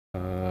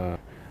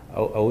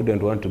I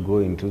wouldn't want to go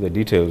into the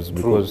details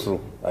because True.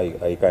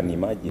 I can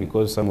imagine.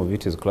 Because some of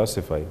it is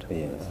classified.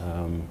 Yes.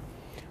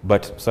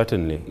 But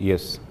certainly,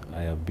 yes,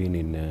 I have been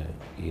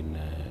in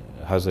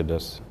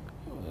hazardous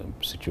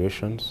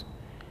situations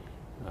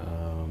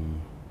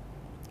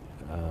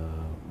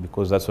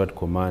because that's what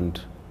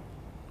command.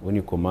 When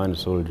you command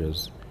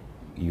soldiers,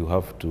 you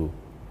have to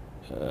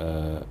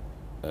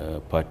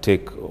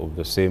partake of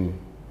the same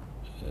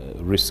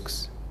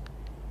risks.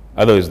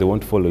 Otherwise, they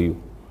won't follow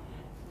you.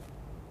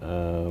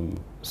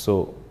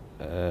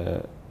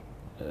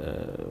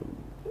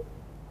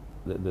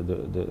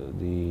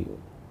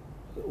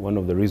 One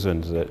of the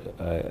reasons that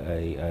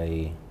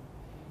I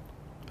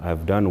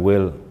have done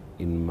well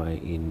in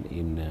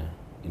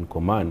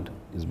command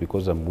is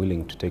because I'm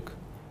willing to take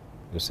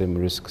the same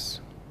risks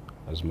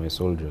as my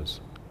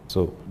soldiers.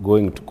 So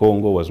going to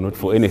Congo was not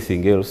for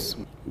anything else,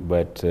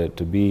 but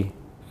to be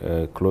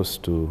close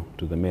to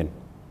the men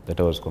that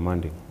I was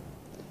commanding.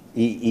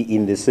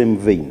 In the same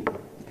vein,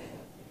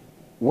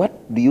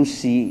 what do you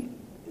see,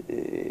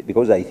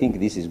 because I think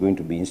this is going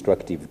to be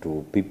instructive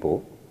to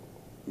people,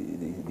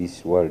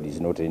 this world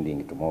is not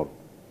ending tomorrow.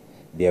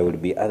 There will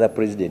be other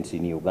presidents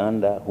in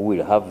Uganda who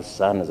will have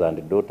sons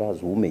and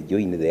daughters who may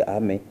join the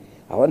army.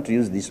 I want to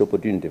use this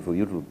opportunity for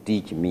you to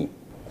teach me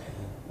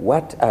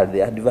what are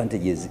the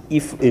advantages,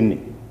 if any,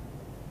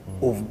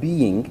 of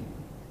being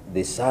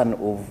the son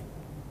of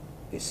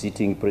a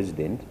sitting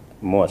president,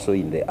 more so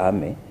in the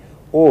army,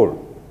 or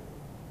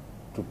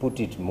to put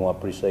it more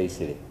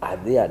precisely, are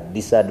there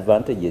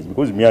disadvantages?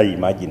 Because me, I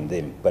imagine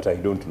them, but I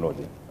don't know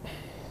them.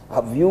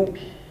 Have you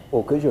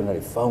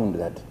occasionally found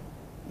that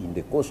in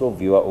the course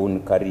of your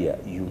own career,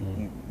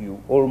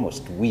 you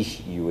almost wish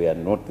you were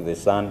not the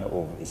son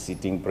of a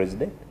sitting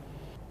president?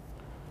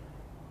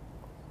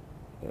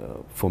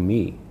 For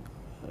me,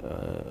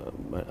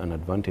 an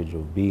advantage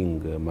of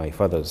being my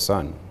father's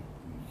son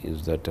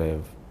is that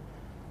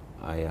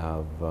I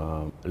have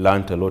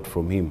learned a lot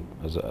from him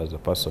as a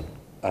person.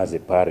 As a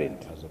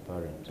parent? As a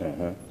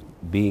parent.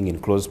 Being in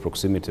close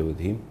proximity with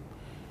him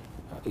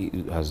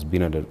has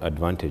been an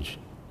advantage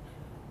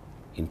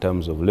in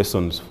terms of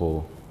lessons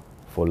for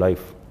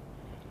life.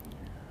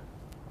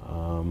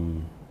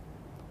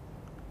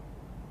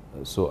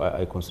 So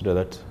I consider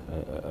that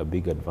a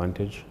big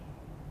advantage.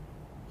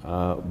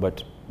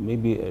 But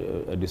maybe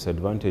a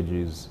disadvantage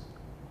is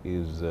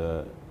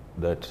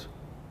that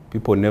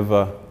people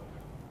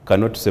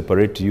cannot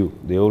separate you.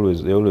 They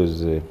always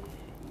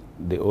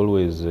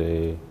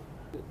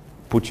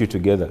put you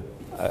together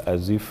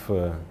as if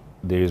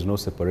there is no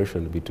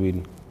separation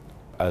between,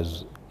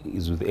 as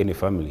is with any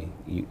family.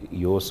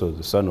 You're also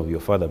the son of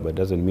your father, but it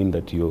doesn't mean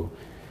that you're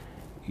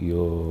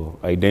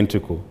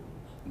identical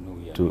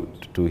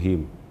to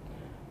him.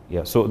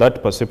 Yeah, so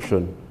that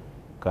perception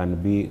can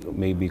be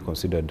maybe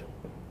considered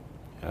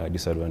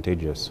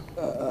disadvantageous.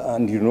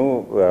 And you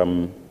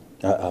know,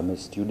 I'm a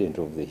student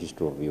of the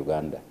history of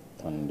Uganda,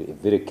 and a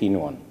very keen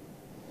one.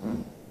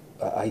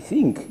 I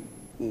think,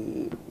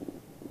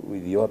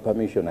 with your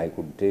permission, I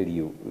could tell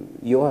you,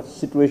 your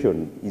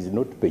situation is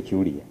not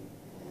peculiar,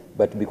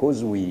 but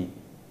because we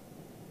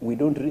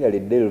don't really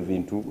delve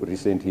into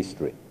recent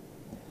history.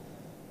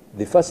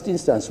 The first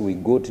instance we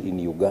got in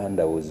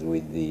Uganda was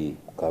with the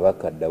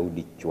Kabaka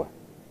Daudi Chwa.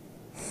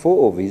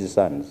 4 of his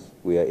sons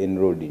were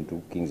enrolled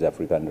into King's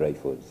African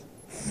Rifles.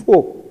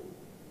 4.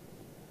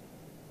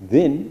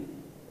 Then,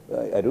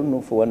 I don't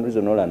know, for one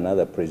reason or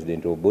another,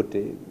 President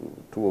Obote,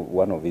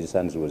 one of his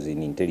sons was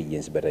in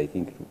intelligence, but I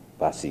think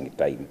passing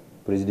time.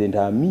 President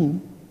Amin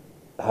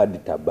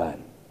had Taban,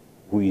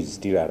 who is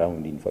still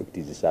around. In fact,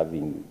 is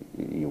serving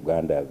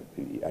Uganda,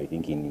 I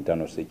think, in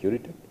internal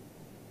security.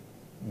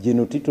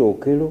 General Tito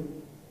Okello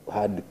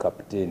had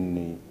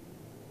Captain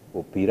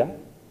Opira.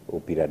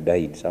 Opira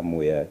died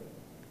somewhere.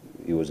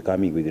 He was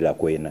coming with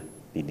Lakwena.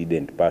 He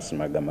didn't pass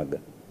Magamaga.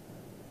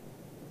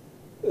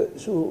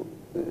 It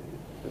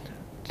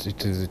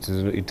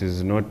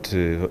is not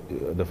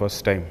the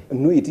first time.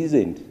 No, it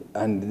isn't.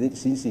 And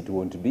since it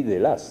won't be the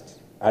last,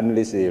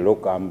 unless a law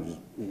comes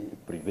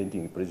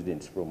preventing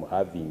presidents from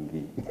having,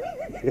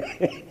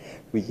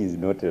 which is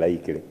not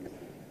likely.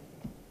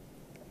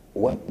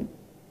 What,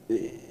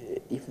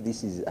 if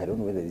this is, I don't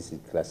know whether this is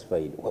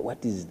classified,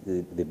 what is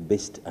the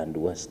best and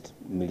worst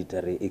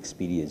military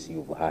experience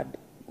you've had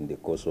in the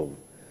course of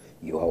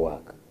your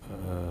work?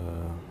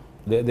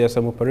 There are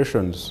some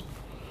operations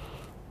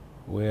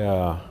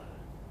where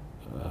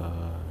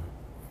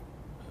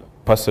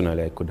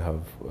personally I could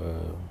have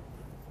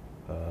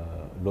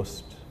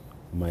lost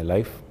my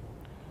life.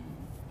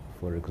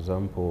 For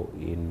example,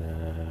 in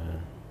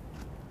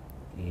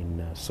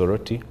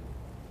Soroti,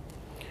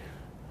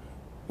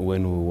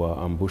 when we were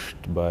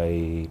ambushed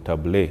by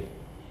Tablé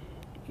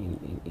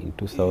in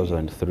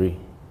 2003.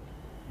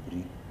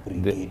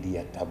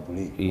 Brigadier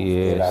Tablé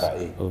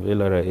of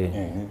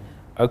LRA.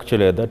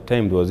 Actually, at that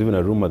time, there was even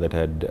a rumor that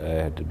I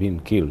had been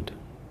killed.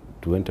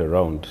 It went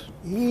around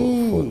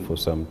for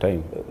some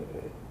time.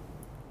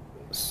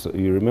 So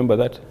you remember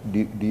that?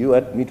 Do you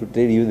want me to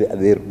tell you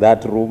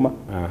that rumor?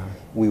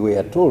 We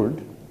were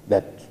told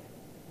that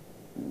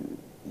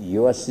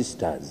your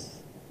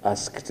sisters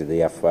asked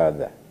their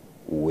father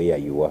where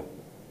you were.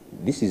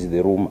 This is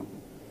the rumor.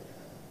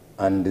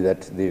 And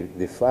that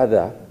the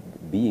father,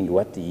 being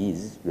what he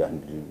is,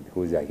 and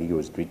because he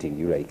was treating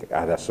you like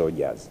other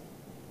soldiers,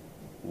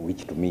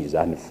 which to me is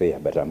unfair,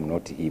 but I'm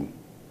not him.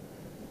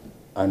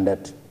 And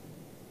that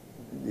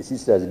the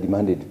sisters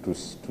demanded to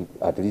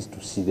at least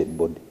to see the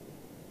body.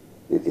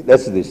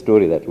 That's the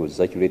story that was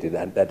circulated,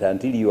 and that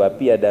until you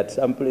appeared at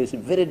some place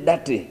very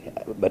dirty,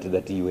 but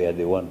that you were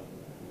the one.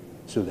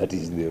 So that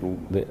is the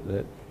room.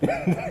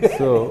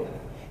 So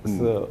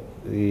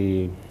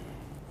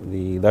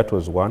that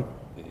was one.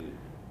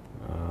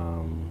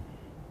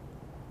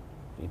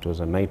 It was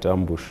a night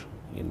ambush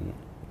in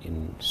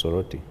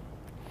Soroti,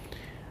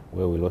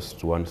 where we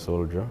lost one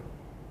soldier.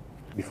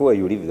 Before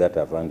you leave that,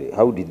 Avande,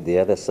 how did the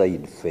other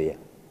side fare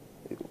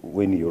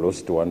when you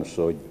lost one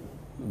soldier?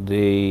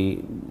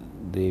 They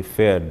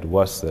fared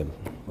worse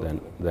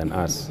than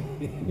us,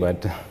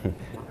 but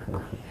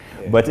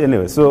but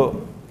anyway,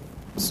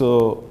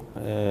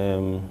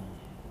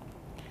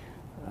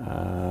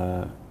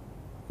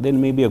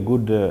 then maybe a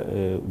good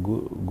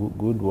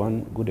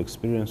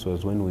experience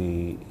was when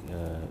we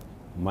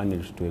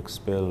managed to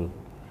expel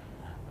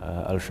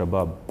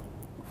Al-Shabaab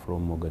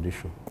from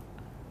Mogadishu.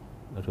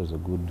 That was a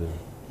good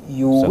success.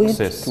 You went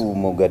to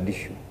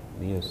Mogadishu?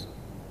 Yes.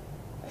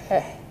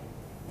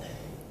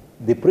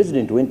 The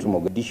president went to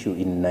Mogadishu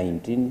in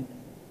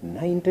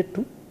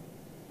 1992,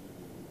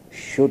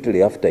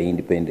 shortly after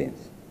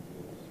independence.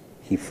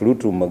 He flew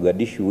to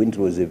Mogadishu when it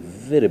was a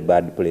very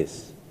bad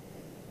place.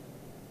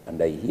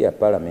 And I hear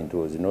Parliament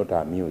was not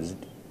amused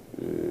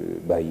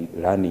by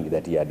learning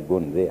that he had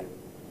gone there.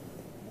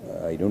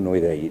 I don't know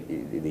whether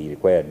he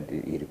required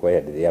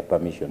their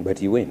permission, but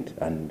he went,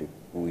 and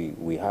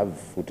we have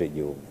footage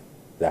of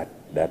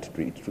that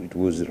trip. It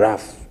was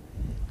rough.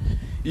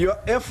 Your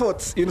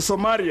efforts in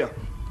Somalia,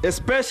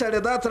 especially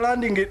that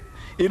landing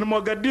in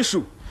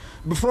Mogadishu,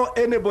 before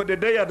anybody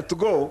dared to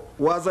go,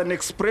 was an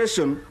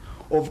expression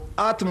of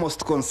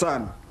utmost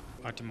concern.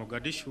 At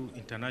Mogadishu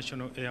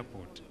International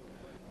Airport,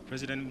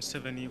 President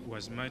Museveni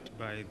was met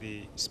by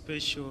the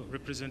special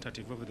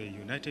representative of the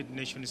United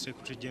Nations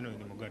Secretary General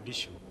in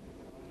Mogadishu,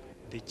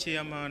 the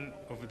chairman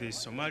of the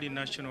Somali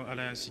National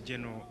Alliance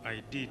General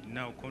IDID,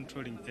 now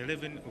controlling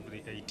 11 of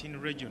the 18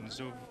 regions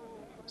of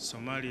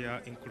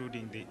Somalia,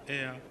 including the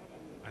air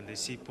and the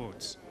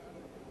seaports,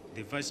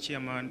 the vice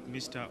chairman,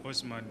 Mr.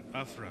 Osman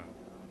Afra,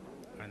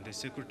 and the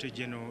Secretary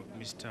General,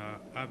 Mr.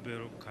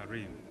 Abel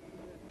Karim.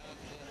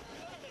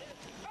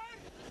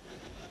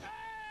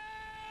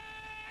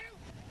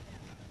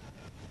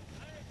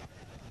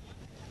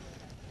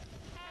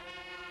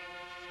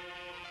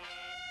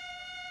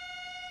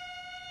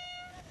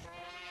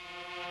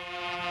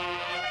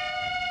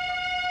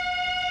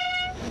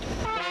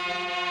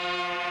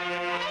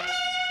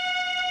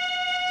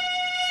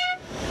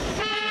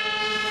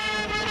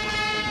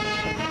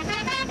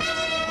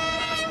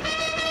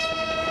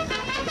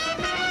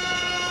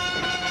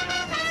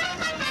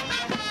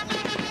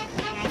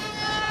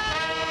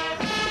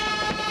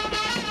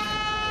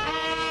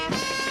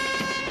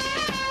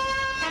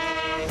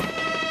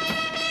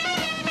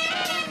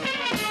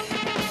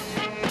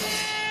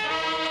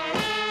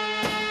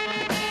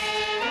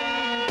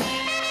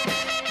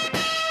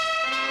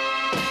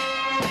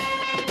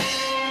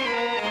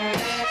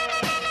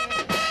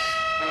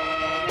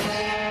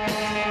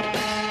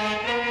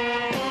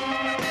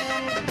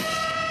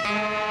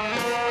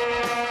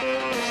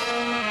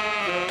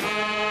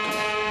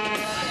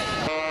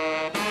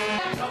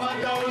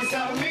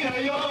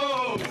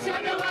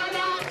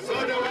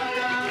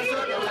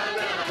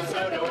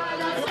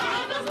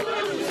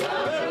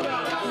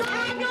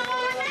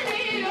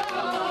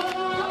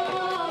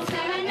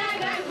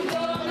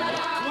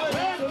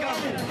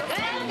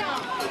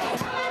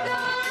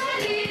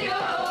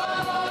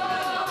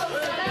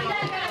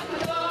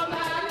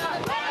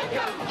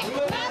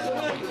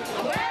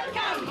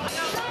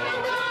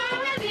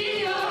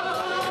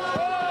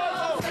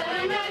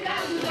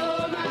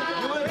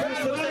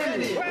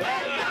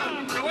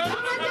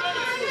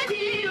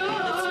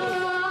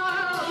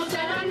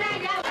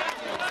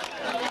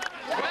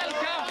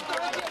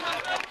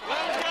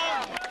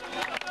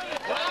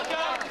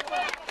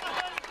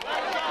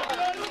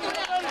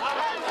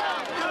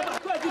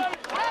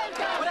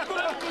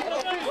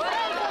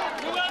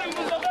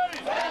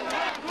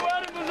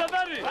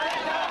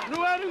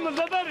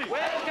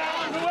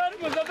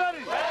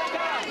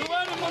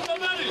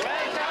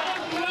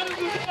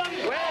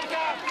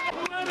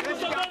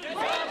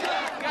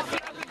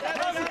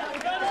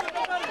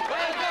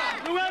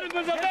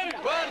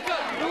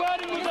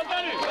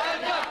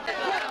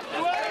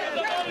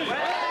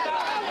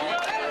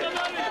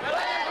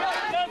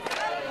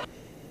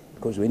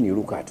 Because when you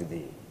look at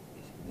the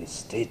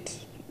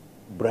state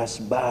brass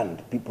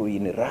band, people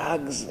in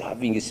rags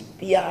having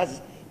spears,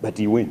 but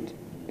he went.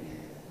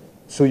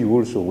 So you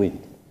also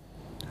went.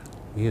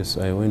 Yes,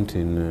 I went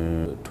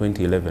in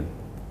 2011.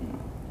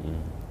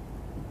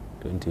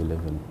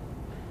 2011,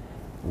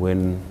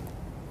 when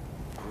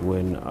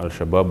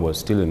Al-Shabaab was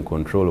still in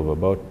control of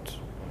about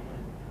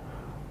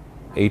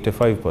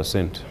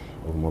 85%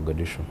 of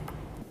Mogadishu.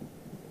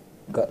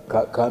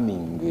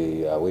 Coming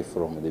away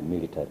from the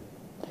military,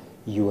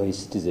 you are a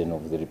citizen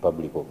of the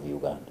Republic of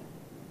Uganda.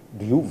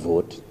 Do you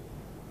vote?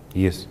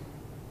 Yes.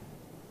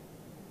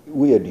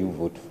 Where do you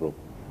vote from?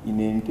 In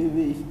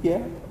Entebbe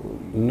here?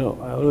 No,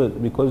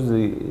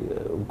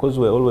 because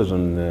we're always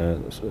on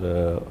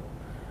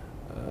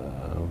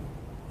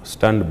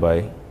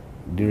standby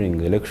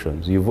during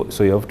elections.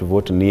 So you have to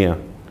vote near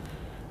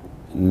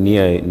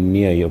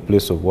your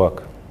place of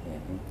work.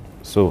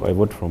 So I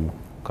vote from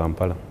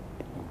Kampala.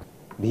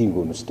 Being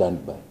on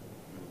standby,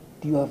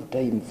 do you have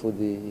time for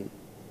the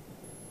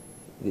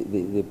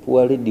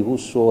poor lady who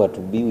saw her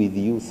to be with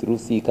you through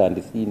thick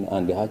and thin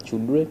and her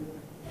children?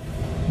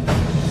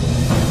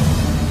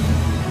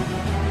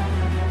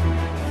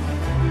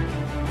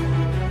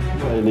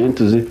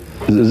 Ente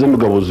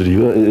z'emigabo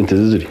ziriyo, ente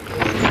ziri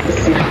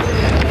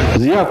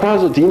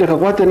ziyakwazo tiyine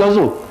kakwate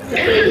nazo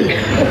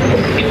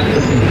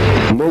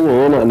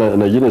mbonye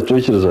nagira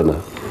twokerezana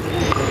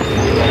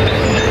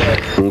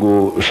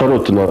ngo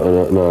Charlotte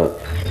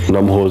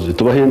na Muhoozi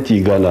tubahe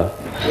ntigana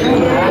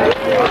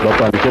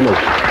batandike nazo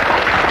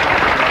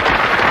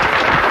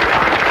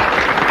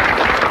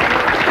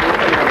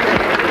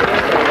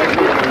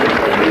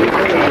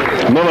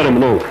mabare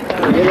muno.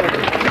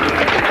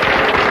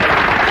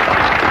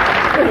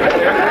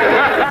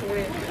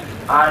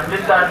 And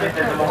Mr. and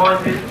Mrs.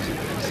 Muhoozi,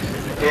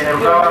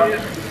 Kainerugaba,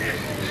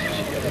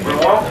 we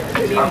walk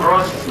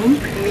across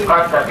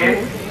Kasake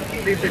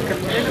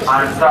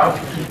and south.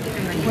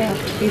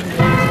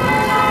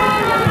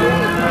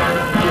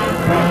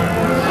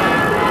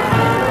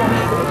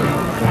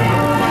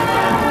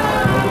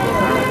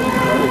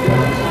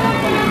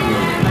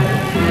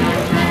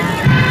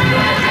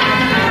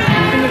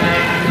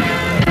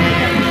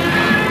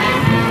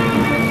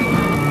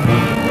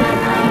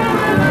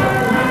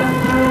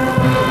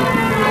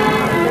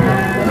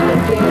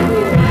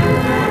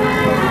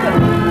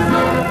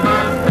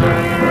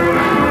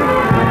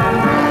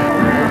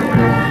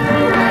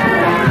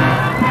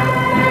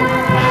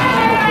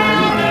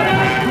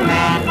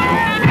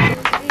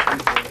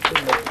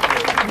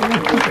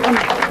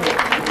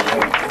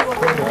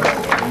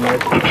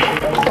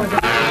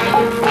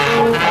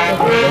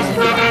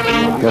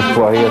 That's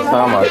why he has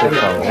some at the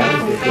time.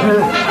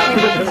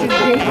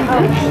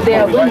 They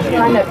are going to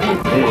find a bit.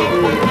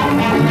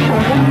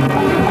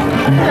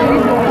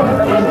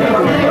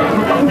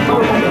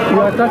 You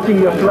are touching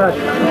your flash.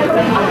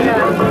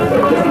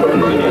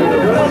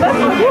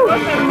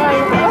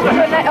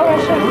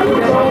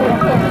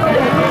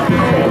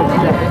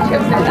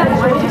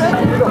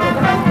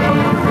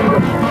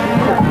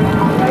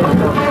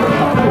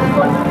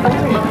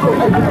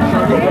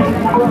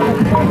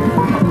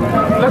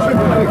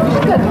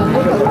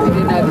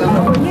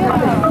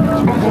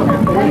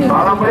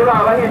 Abagore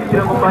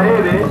babahindukira ku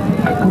marebe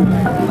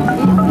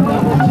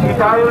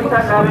ikayo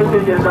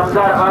cyanabetegereza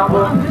muzara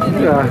bango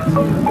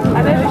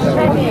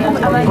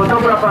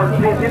photographers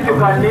if you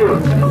can kneel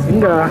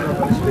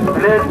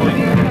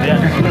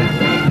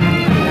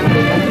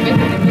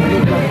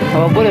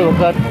Abagore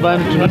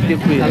bantu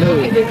kwiye.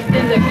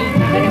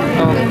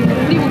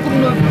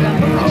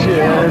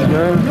 Cheers,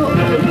 man.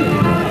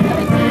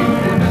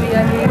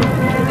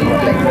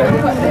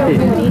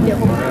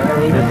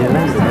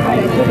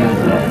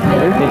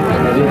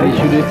 I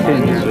should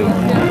extend this way.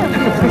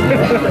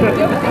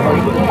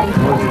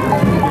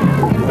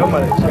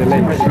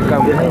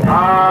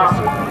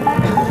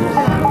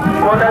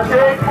 For the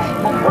sake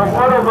of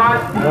all of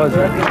us,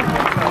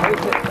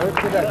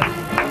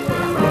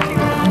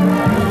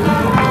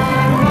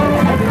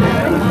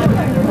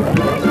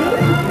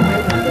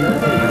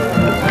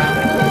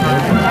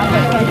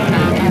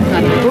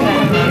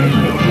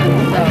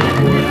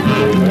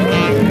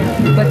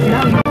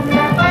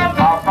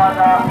 our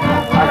father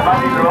and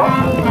mother-in-law,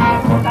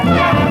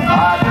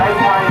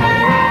 likewise,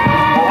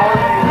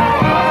 Muhoozi,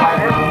 my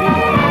nephew,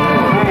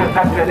 doing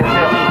exactly the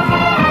same.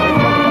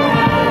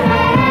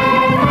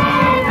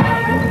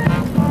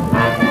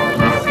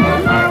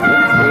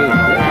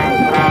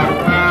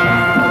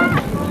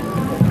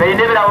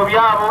 Beyinebera mu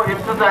byabo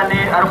ebituzane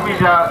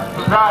arikwija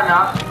tuzana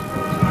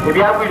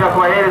ebyarikwija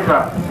kubahereza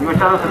iwe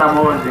Charlotte na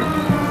Muhoozi.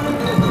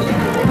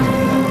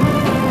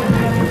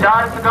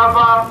 Charles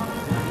Gava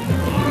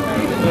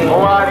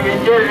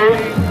owabiyenjeje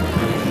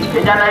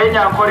enyana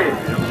y'enyankore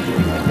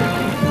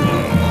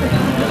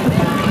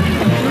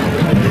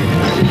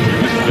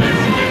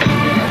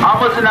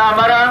Amos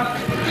Namara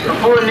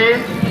Rufuni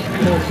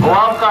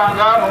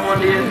owamukanga mu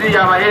mundinzi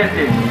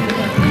y'amahente.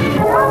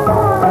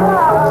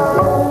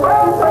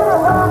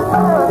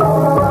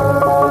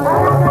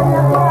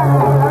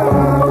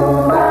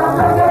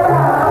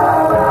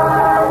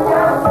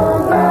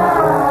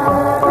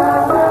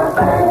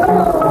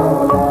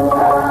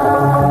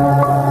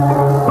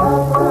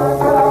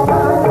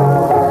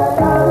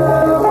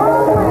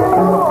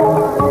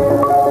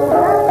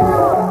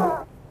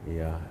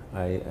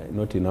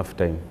 Not enough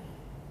time.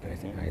 I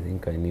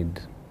think I need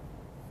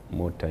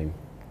more time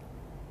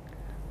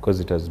because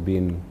it has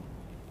been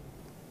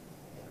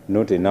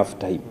not enough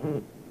time.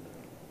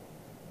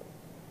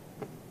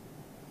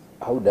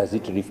 how does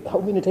it, how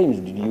many times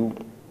did you,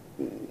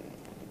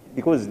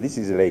 because this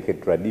is like a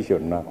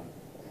tradition now,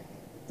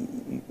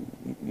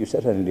 you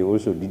certainly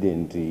also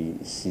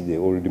didn't see the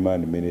old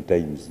man many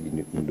times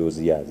in those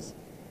years,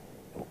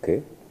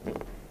 okay?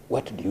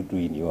 What do you do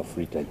in your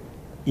free time,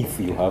 if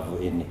you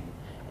have any?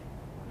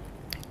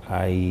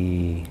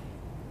 I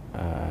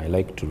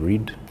like to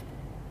read,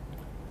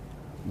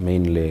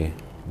 mainly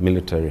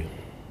military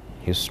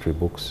history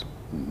books.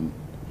 Mm-hmm.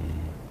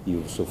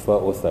 You've so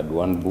far authored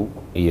one book?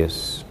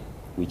 Yes.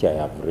 Which I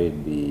have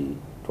read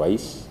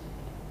twice.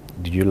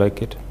 Did you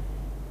like it?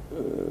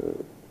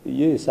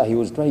 Yes, I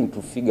was trying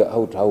to figure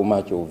out how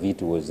much of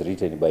it was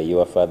written by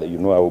your father. You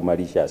know how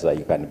malicious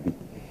I can be.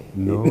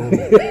 No,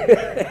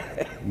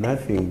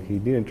 nothing. He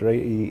didn't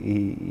write.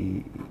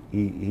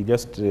 He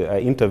just. I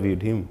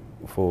interviewed him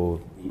for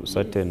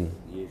certain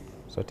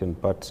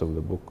parts of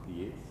the book.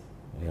 Yes.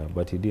 Yeah,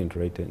 but he didn't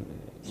write any.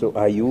 So,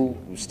 are you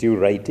still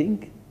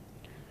writing?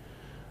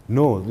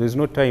 No, there's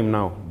no time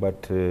now.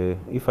 But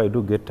if I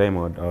do get time,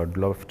 I would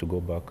love to go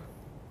back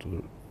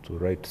to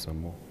write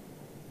some more.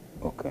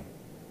 Okay.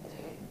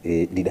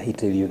 Did I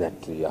tell you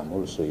that I'm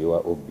also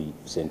your OB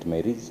St.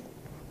 Mary's?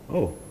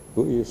 Oh.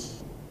 Oh,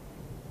 yes.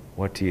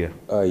 What year?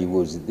 I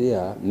was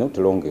there not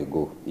long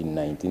ago, in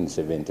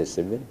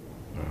 1977.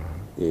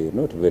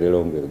 Not very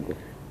long ago.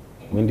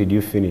 When did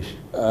you finish?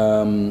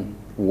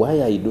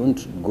 Why I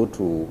don't go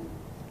to...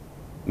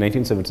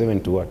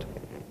 1977 to what?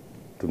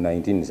 To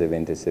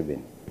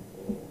 1977.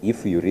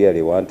 If you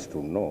really want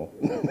to know,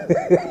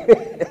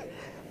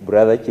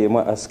 Brother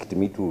Chema asked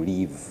me to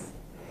leave,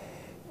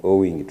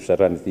 owing to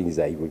certain things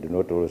I would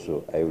not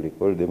also, I will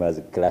call them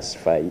as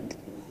classified.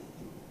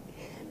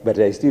 But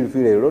I still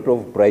feel a lot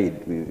of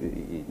pride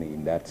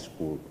in that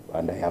school,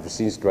 and I have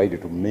since tried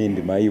to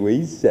mend my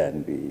ways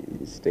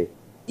and stay.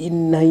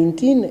 In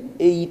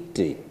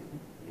 1980,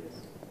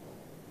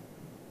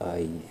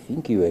 I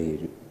think you were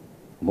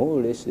more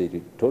or less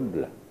a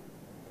toddler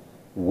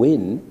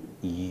when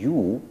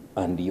you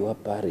and your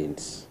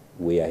parents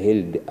were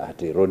held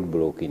at a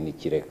roadblock in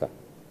Chireka,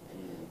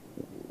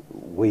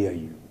 where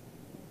you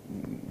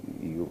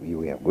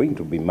were going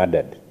to be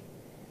murdered.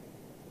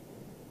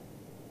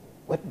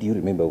 What do you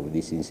remember of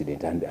this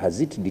incident, and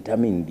has it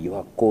determined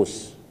your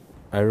course?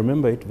 I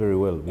remember it very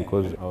well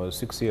because I was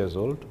 6 years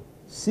old.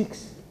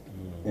 6?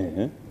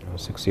 I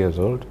was 6 years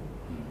old,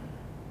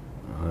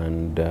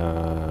 and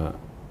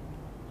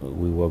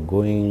we were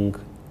going.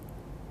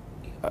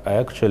 I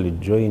actually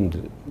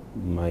joined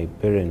my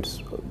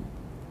parents.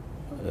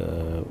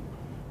 It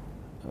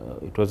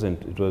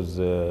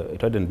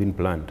hadn't been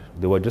planned.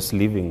 They were just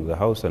leaving the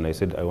house, and I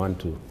said I want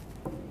to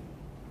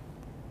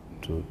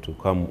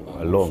come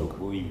along.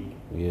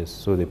 Yes,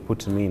 so they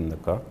put me in the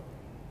car,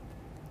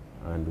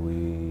 and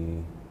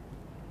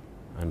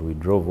we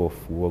drove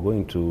off. We were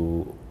going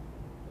to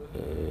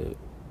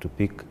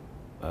pick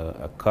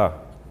a car.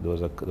 There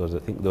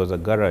was a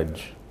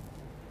garage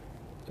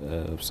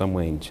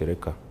somewhere in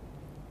Chireka.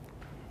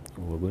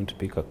 We were going to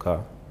pick a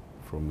car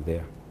from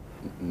there.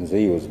 So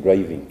he was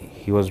driving?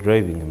 He was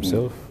driving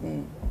himself.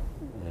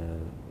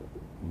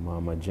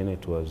 Mama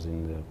Janet was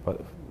in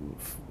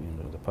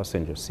the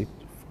passenger seat,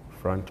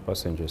 front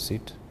passenger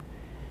seat,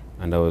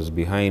 and I was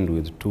behind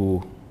with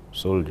 2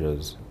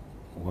 soldiers.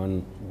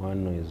 One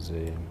is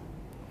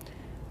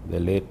the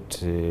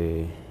late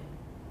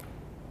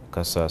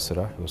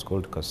Kasasra. He was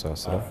called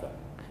Kasasra.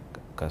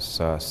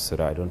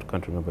 Kasasra. I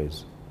can't remember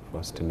his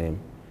first name.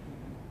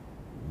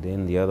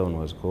 Then the other one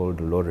was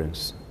called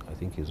Lawrence. I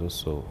think he's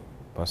also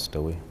passed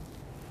away.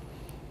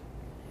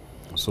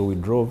 So we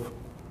drove,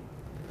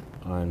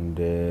 and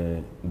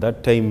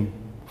that time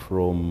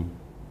from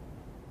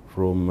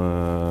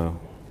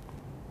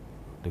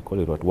they call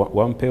it what?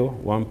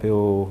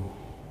 Wampeo,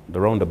 the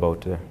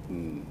roundabout there.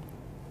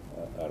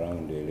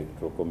 Around the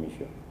Electoral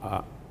Commission?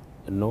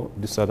 No,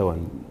 this other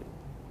one,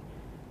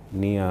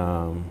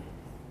 near,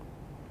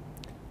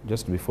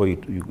 just before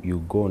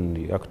you go on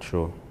the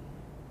actual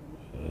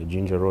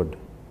Ginger Road.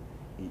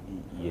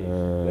 Yes,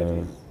 that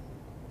is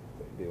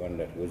the one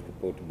that goes to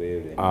Port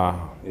Bell.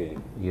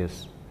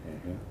 Yes.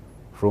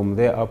 From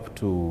there up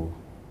to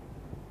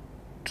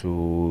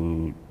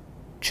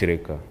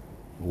Chireka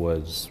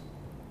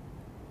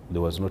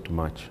there was not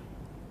much.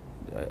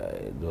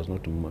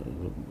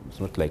 It's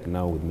not like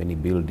now with many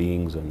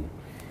buildings, and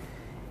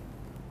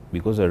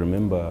because I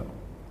remember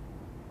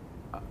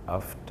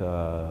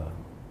after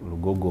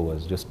Lugogo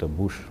was just a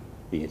bush.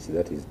 Yes,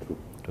 that is true.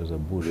 It was a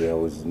bush. There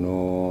was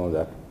no,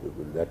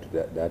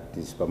 that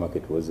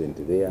supermarket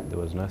wasn't there. There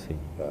was nothing.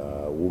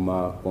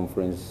 Wuma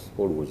conference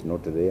hall was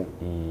not there.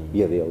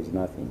 Yeah, there was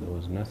nothing. There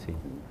was nothing.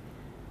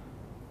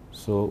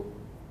 So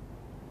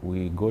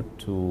we got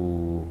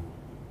to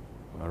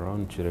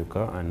around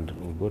Chireka, and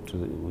we got to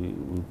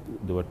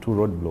there were 2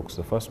 roadblocks.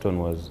 The first one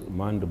was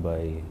manned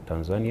by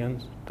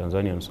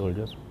Tanzanian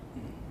soldiers,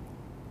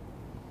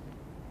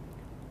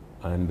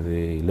 and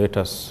they let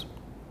us.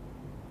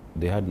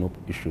 They had no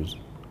issues.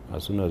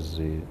 As soon as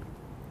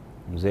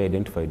they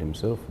identified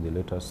himself, they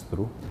let us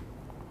through.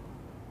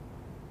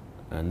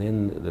 And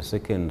then the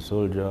second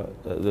soldier,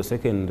 the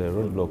second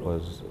roadblock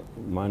was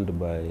manned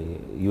by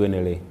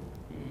UNLA.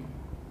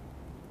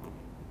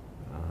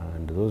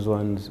 And those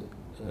ones,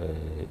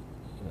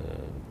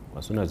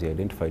 as soon as he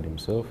identified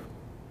himself,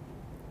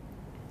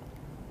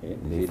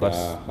 they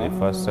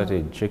first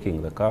started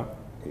checking the car.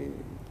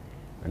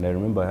 And I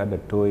remember I had a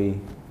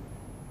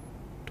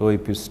toy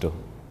pistol.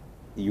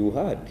 You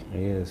had?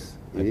 Yes,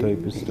 a toy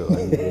pistol.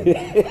 And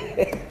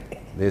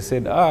they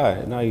said,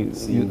 now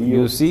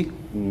you see?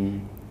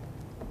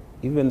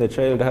 Even the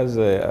child has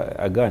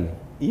a gun.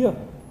 Yeah.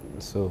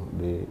 So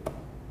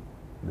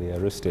they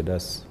arrested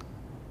us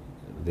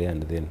there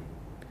and then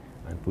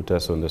and put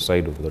us on the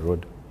side of the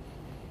road.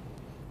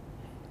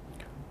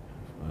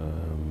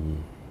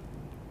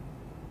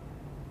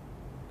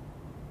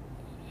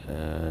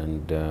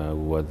 And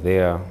we were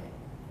there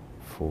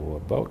for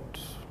about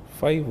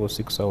 5 or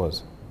 6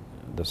 hours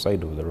at the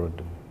side of the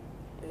road.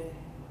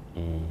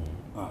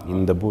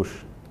 In the bush.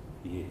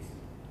 Yes.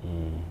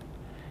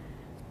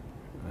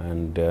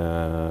 And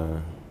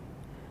the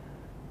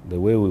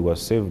way we were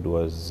saved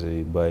was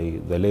by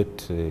the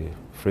late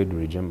Fred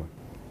Rijema.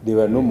 There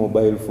were no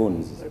mobile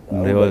phones.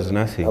 There was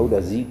nothing. How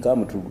does he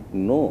come to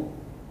know?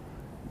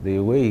 The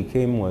way he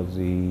came was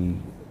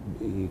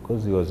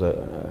because he was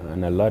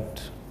an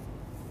alert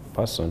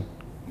person,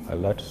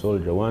 alert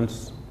soldier.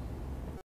 Once